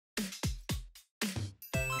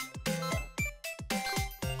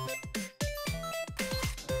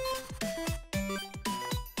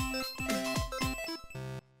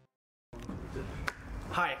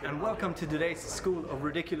Hi, and welcome to today's School of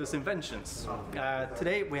Ridiculous Inventions.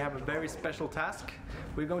 Today we have a very special task.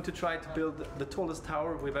 We're going to try to build the tallest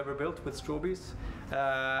tower we've ever built with Strawbees.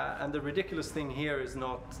 And the ridiculous thing here is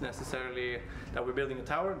not necessarily that we're building a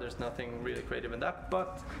tower, there's nothing really creative in that,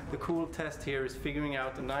 but the cool test here is figuring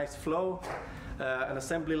out a nice flow, an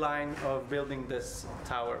assembly line of building this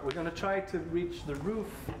tower. We're going to try to reach the roof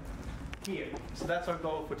here. So that's our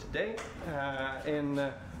goal for today,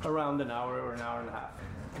 in around an hour or an hour and a half.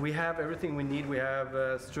 We have everything we need. We have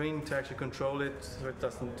a string to actually control it so it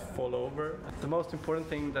doesn't fall over. The most important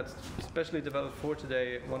thing that's specially developed for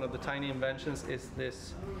today, one of the tiny inventions, is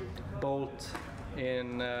this bolt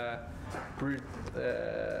in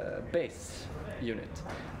base unit.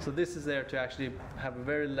 So this is there to actually have a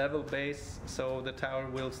very level base so the tower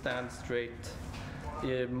will stand straight,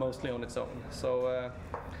 mostly on its own. So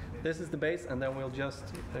this is the base, and then we'll just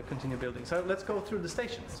continue building. So let's go through the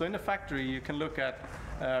stations. So in a factory you can look at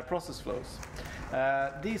process flows.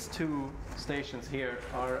 These two stations here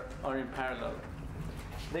are in parallel.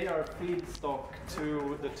 They are feedstock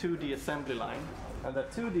to the 2D assembly line, and the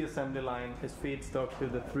 2D assembly line is feedstock to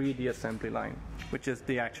the 3D assembly line, which is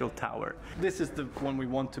the actual tower. This is the one we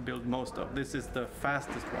want to build most of. This is the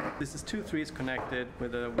fastest one. This is 2 3s connected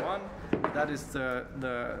with a 1. That is the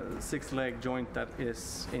 6-leg joint that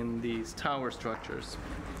is in these tower structures.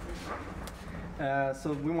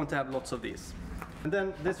 So we want to have lots of these. And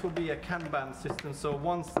then this will be a Kanban system. So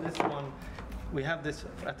once this one, we have this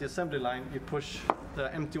at the assembly line, you push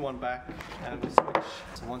the empty one back and we switch.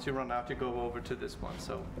 So once you run out, you go over to this one.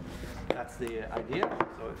 So that's the idea.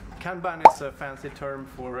 So Kanban is a fancy term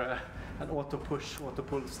for an auto-push,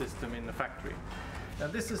 auto-pull system in the factory. Now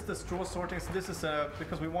this is the straw sorting. So this is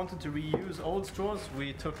because we wanted to reuse old straws,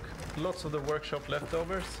 we took lots of the workshop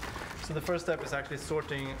leftovers. So the first step is actually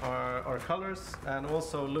sorting our colors and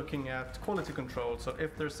also looking at quality control. So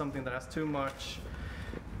if there's something that has too much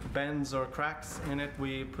bends or cracks in it,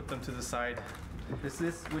 we put them to the side. Is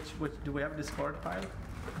this, which do we have a discard pile?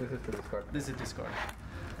 This is the discard. This is discard.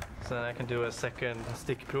 So then I can do a second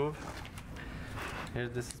stick proof. Here,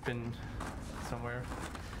 this has been somewhere.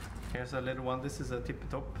 Here's a little one. This is a tippy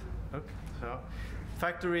top. Look. So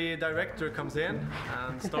factory director comes in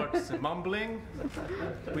and starts mumbling.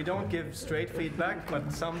 We don't give straight feedback,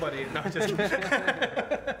 but somebody, no, just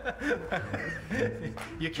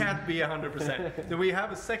you can't be 100%. So we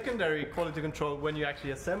have a secondary quality control when you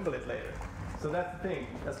actually assemble it later. So that's the thing.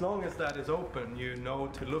 As long as that is open, you know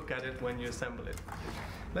to look at it when you assemble it.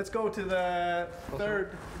 Let's go to the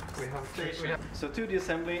third station. So 2D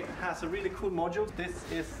assembly has a really cool module. This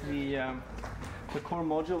is the core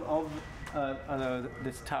module of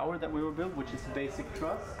this tower that we will build, which is a basic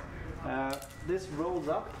truss. This rolls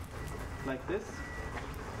up like this.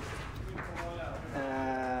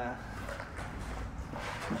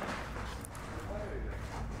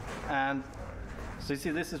 And so you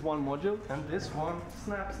see, this is one module, and this one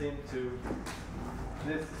snaps into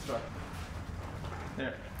this structure.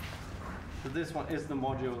 There. So this one is the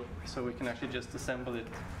module, so we can actually just assemble it.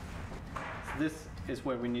 So this is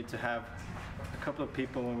where we need to have a couple of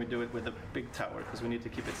people when we do it with a big tower, because we need to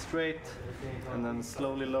keep it straight and then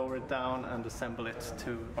slowly lower it down and assemble it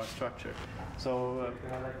to our structure. So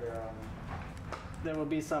there will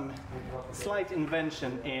be some slight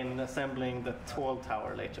invention in assembling the tall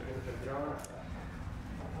tower later.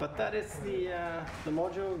 But that is the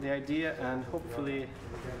module, the idea, and hopefully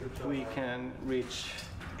we can reach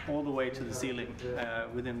all the way to the ceiling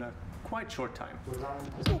within a quite short time.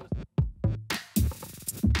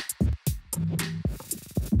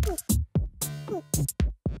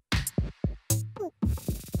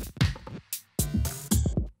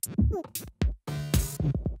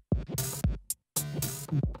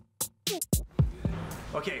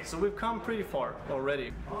 Okay, so we've come pretty far already.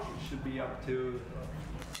 It should be up to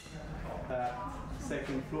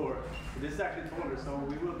second floor. This is actually taller, so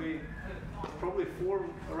we will be probably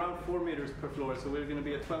around 4 meters per floor, so we're going to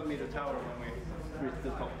be a 12-meter tower when we reach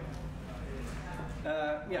the top.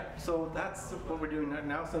 Yeah, so that's what we're doing right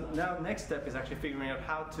now. So now next step is actually figuring out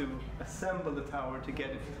how to assemble the tower to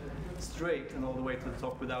get it straight and all the way to the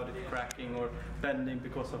top without it cracking or bending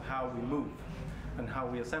because of how we move and how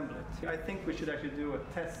we assemble it. I think we should actually do a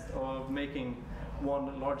test of making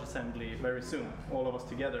one large assembly very soon, all of us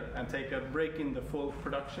together, and take a break in the full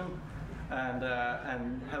production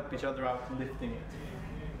and help each other out lifting it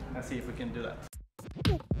and see if we can do that.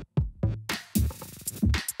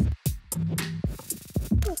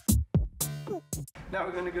 Now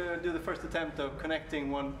we're going to go do the first attempt of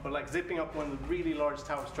connecting one, or like zipping up one really large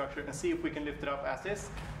tower structure and see if we can lift it up as is.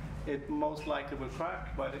 It most likely will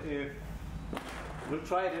crack, but if we'll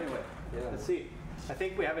try it anyway. Yeah. Let's see. I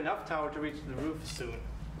think we have enough tower to reach the roof soon.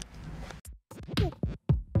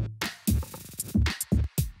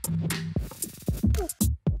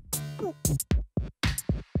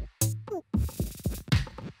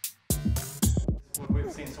 What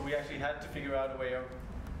we've seen, so we actually had to figure out a way of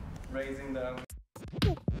raising them.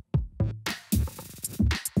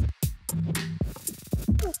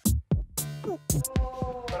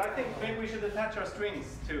 But I think maybe we should attach our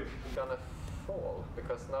strings too. It's gonna fall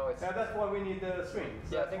because now it's. Yeah, that's why we need the strings.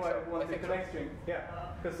 Yeah, That's I think why so. we want the connect string. Yeah,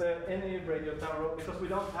 because any radio tower, because we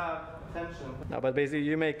don't have tension. No, but basically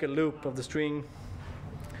you make a loop of the string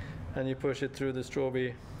and you push it through the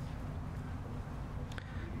strawberry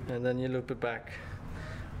and then you loop it back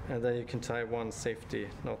and then you can tie one safety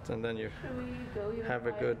knot and then you have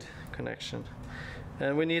a good connection.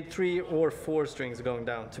 And we need 3 or 4 strings going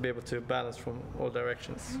down to be able to balance from all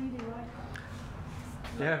directions.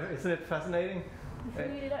 Yeah, isn't it fascinating?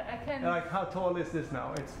 Really, I can. Like, how tall is this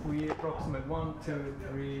now? We approximate 1, 2,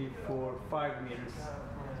 3, 4, 5 meters,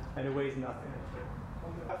 and it weighs nothing.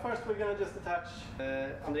 First, we're gonna just attach.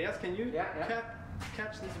 Andreas, can you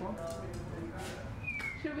catch this one?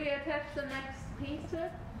 Should we attach the next piece to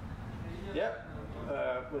it? Yeah.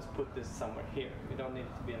 Let's put this somewhere here. We don't need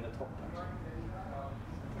it to be in the top.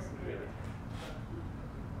 Doesn't really.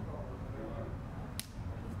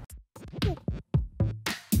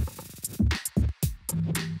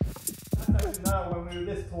 Now when we're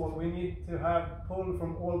this tall, we need to have pull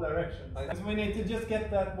from all directions. So we need to just get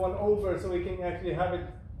that one over so we can actually have it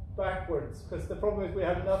backwards. Because the problem is we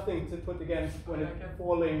have nothing to put against when it's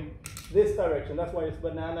falling this direction. That's why it's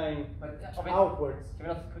bananaing outwards. Can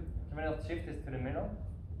we not shift this to the middle?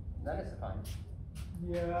 Then it's fine.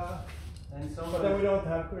 Yeah. And so but then we don't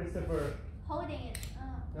have Christopher Holding it.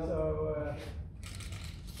 Oh. So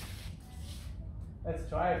let's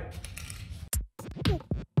try it.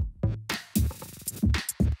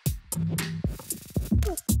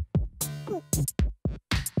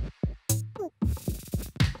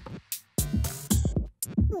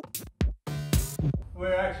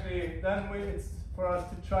 We're actually then it's for us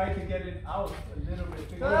to try to get it out a little bit.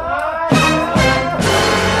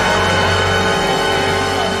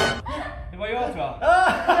 Det var jag, tror jag.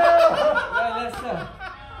 Jag är ledsen.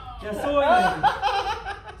 Jag såg det.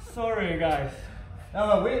 Sorry, guys.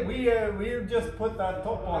 No, we just put that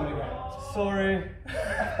top on again. Sorry.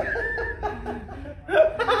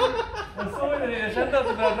 Jag såg det. Jag kände att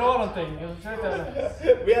det började dra någonting.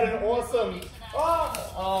 We had an awesome.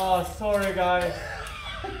 Oh, sorry, guys.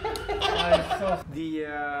 The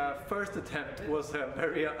first attempt was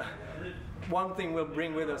very. One thing we'll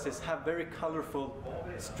bring with us is have very colorful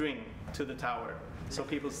string to the tower, so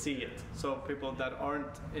people see it. So people that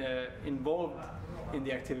aren't involved in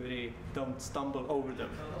the activity don't stumble over them,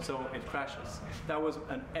 so it crashes. That was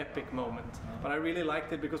an epic moment, but I really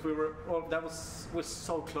liked it because we were. Well, that was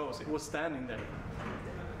so close. It was standing there,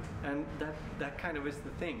 and that kind of is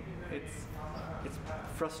the thing. It's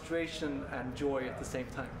frustration and joy at the same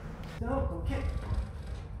time. No, okay.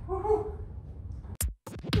 Woohoo!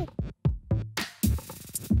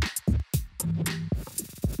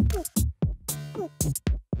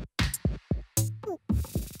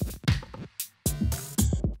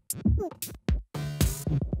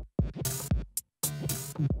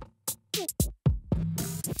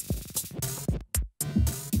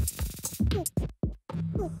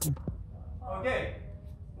 Okay,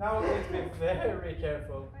 now we need to be very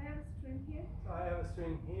careful. I have a string here. I have a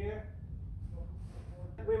string here.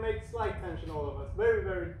 We make slight tension, all of us. Very,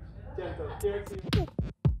 very gentle. Erik,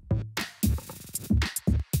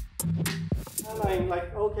 and I'm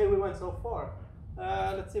like, okay, we went so far.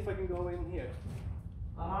 Let's see if I can go in here.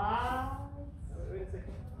 Wait a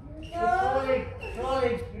second.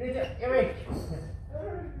 Sorry, you need to, Erik.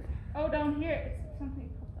 Oh, down here, it's something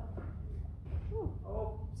popped up. Ooh.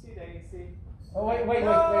 Oh, see Daisy. Oh, wait.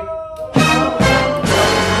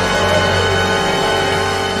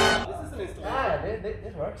 This is an installation.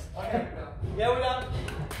 This works. Okay. Yeah, we're done.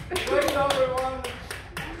 Great job, everyone.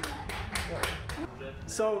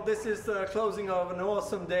 So this is the closing of an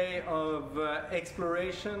awesome day of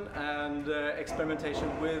exploration and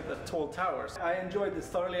experimentation with tall towers. I enjoyed this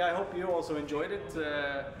thoroughly. I hope you also enjoyed it.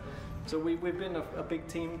 So we've been a big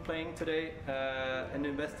team playing today and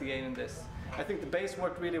investigating this. I think the base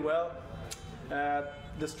worked really well.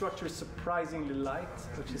 The structure is surprisingly light,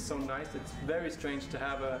 which is so nice. It's very strange to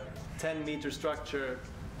have a 10-meter structure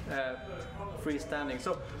freestanding.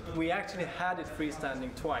 So we actually had it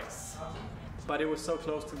freestanding twice. but it was so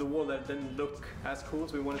close to the wall that it didn't look as cool,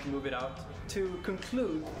 so we wanted to move it out. To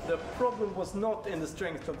conclude, the problem was not in the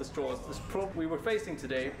strength of the straws. The problem we were facing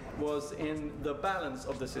today was in the balance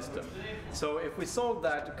of the system. So if we solved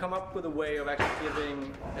that, to come up with a way of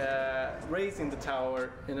actually raising the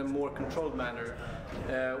tower in a more controlled manner,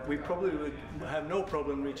 we probably would have no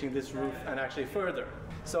problem reaching this roof and actually further.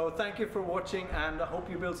 So thank you for watching, and I hope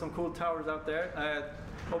you build some cool towers out there.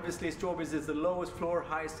 Obviously, Strawbees is the lowest floor,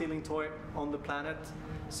 highest ceiling toy on the planet.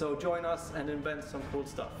 So join us and invent some cool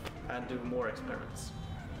stuff and do more experiments.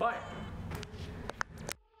 Bye!